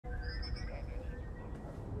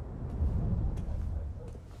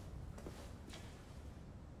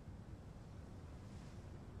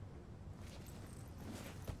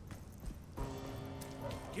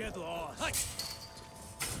Get lost.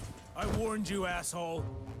 I warned you, asshole.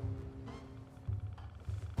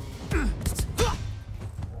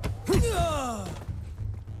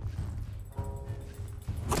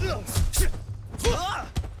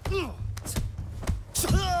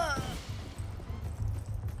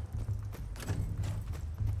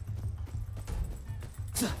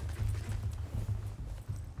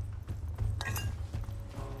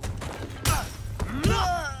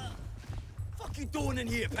 Fuck you doing in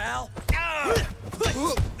here, pal?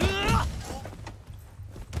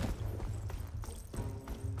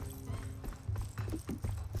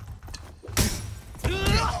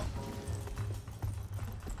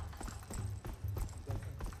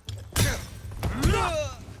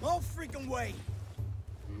 No freaking way!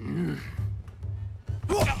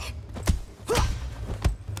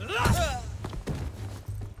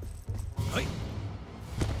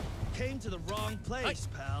 Came to the wrong place,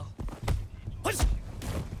 pal.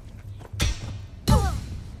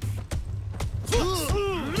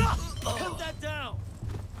 Cut that down!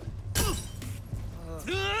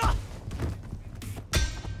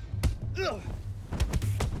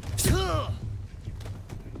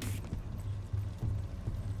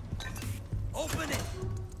 Open it!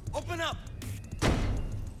 Open up!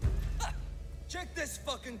 Check this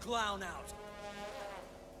fucking clown out!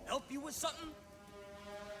 Help you with something?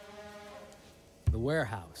 The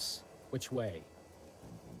warehouse. Which way?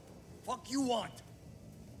 Fuck you want?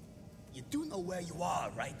 You do know where you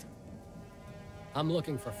are, right? I'm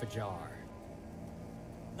looking for Fajar.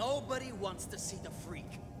 Nobody wants to see the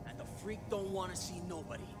freak, and the freak don't want to see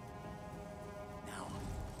nobody. Now,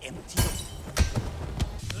 empty the...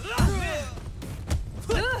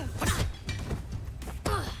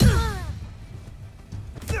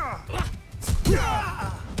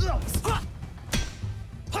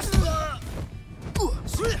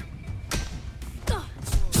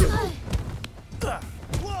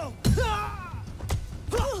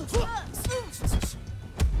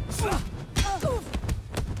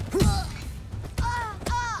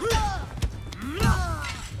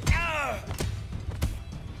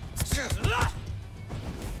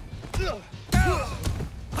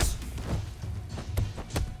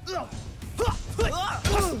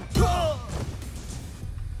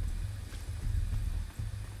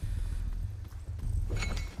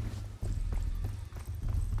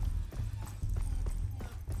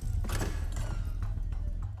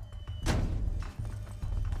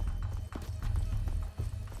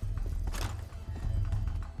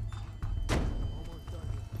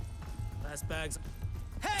 Last bags.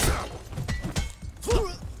 Hey!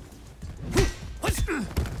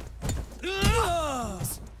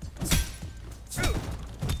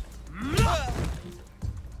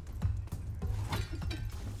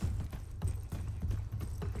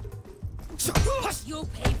 You'll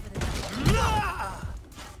pay for this.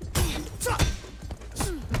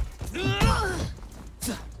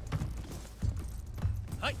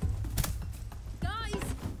 Hi. Guys!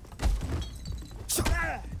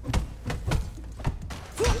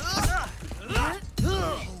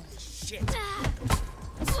 Holy shit!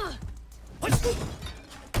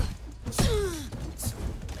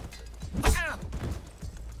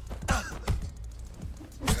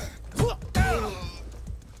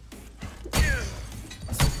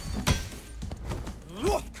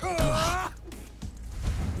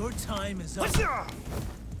 Your time is up.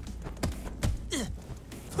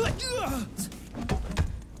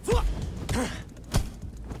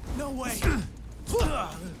 No way.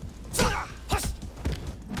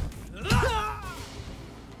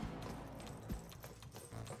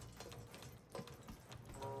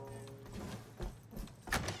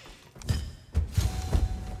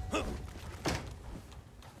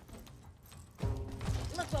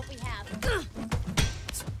 Look what we have.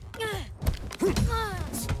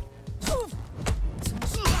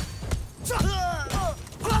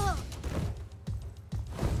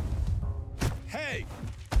 Hey.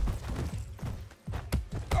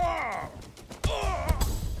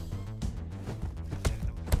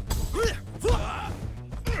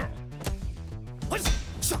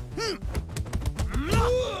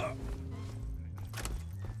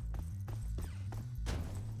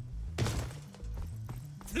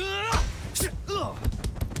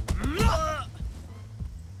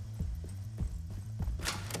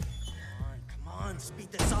 Come on,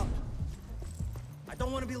 speed this up. I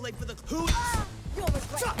don't want to be late for the hoots. You'll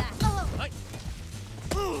regret that. Hi.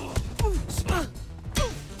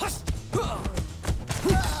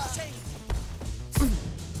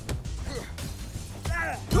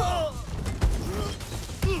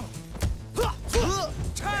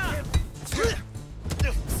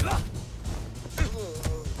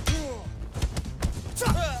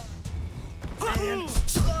 man.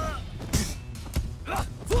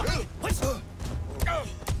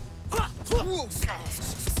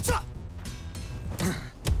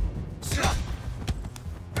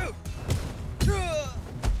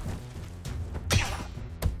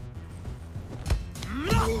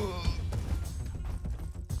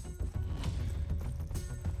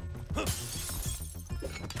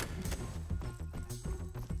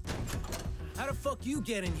 How the fuck you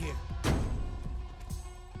get in here?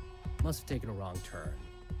 Must have taken a wrong turn.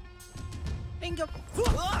 Bingo.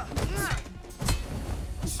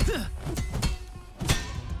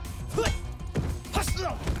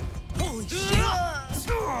 Holy shit!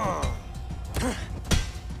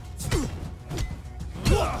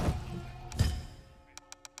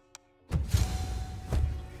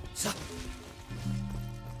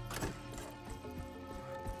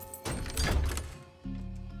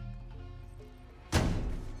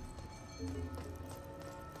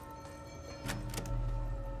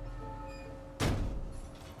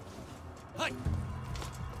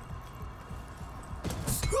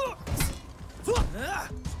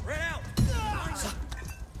 Spread out!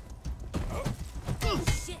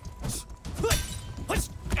 Shit.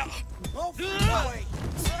 Oh, boy!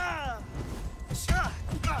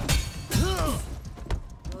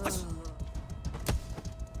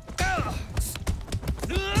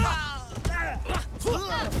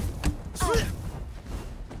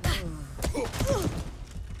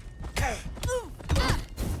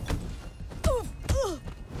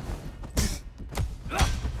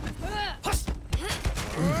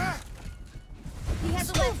 He has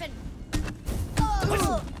a weapon.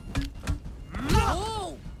 Oh.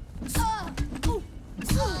 Stop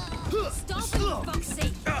it, for fuck's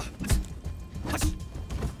sake.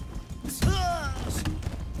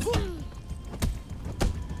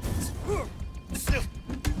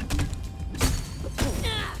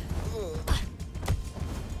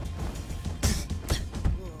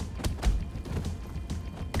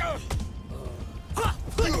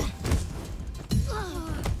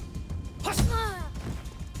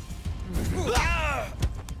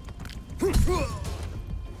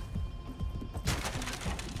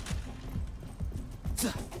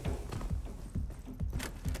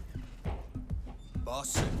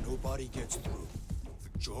 Boss said nobody gets through.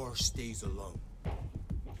 Fajar stays alone.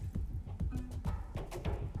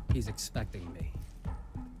 He's expecting me.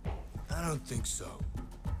 I don't think so.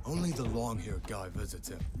 Only the long-haired guy visits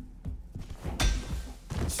him.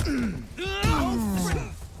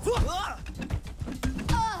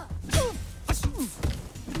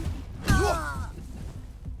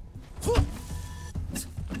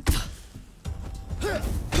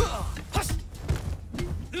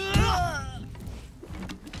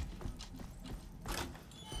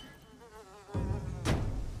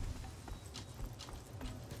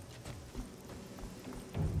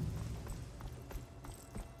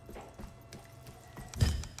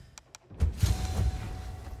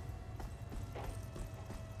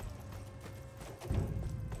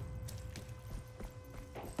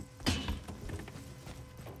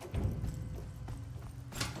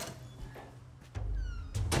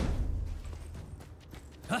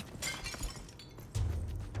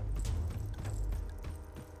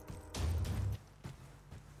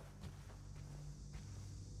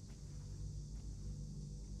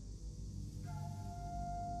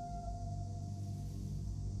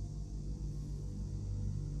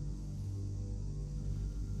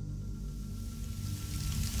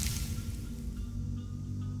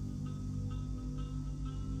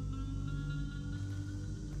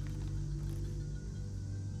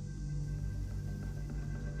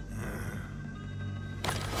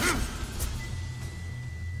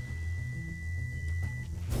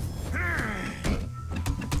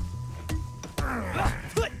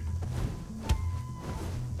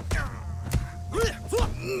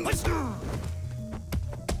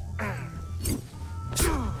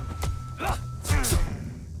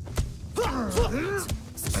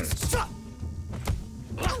 Stop!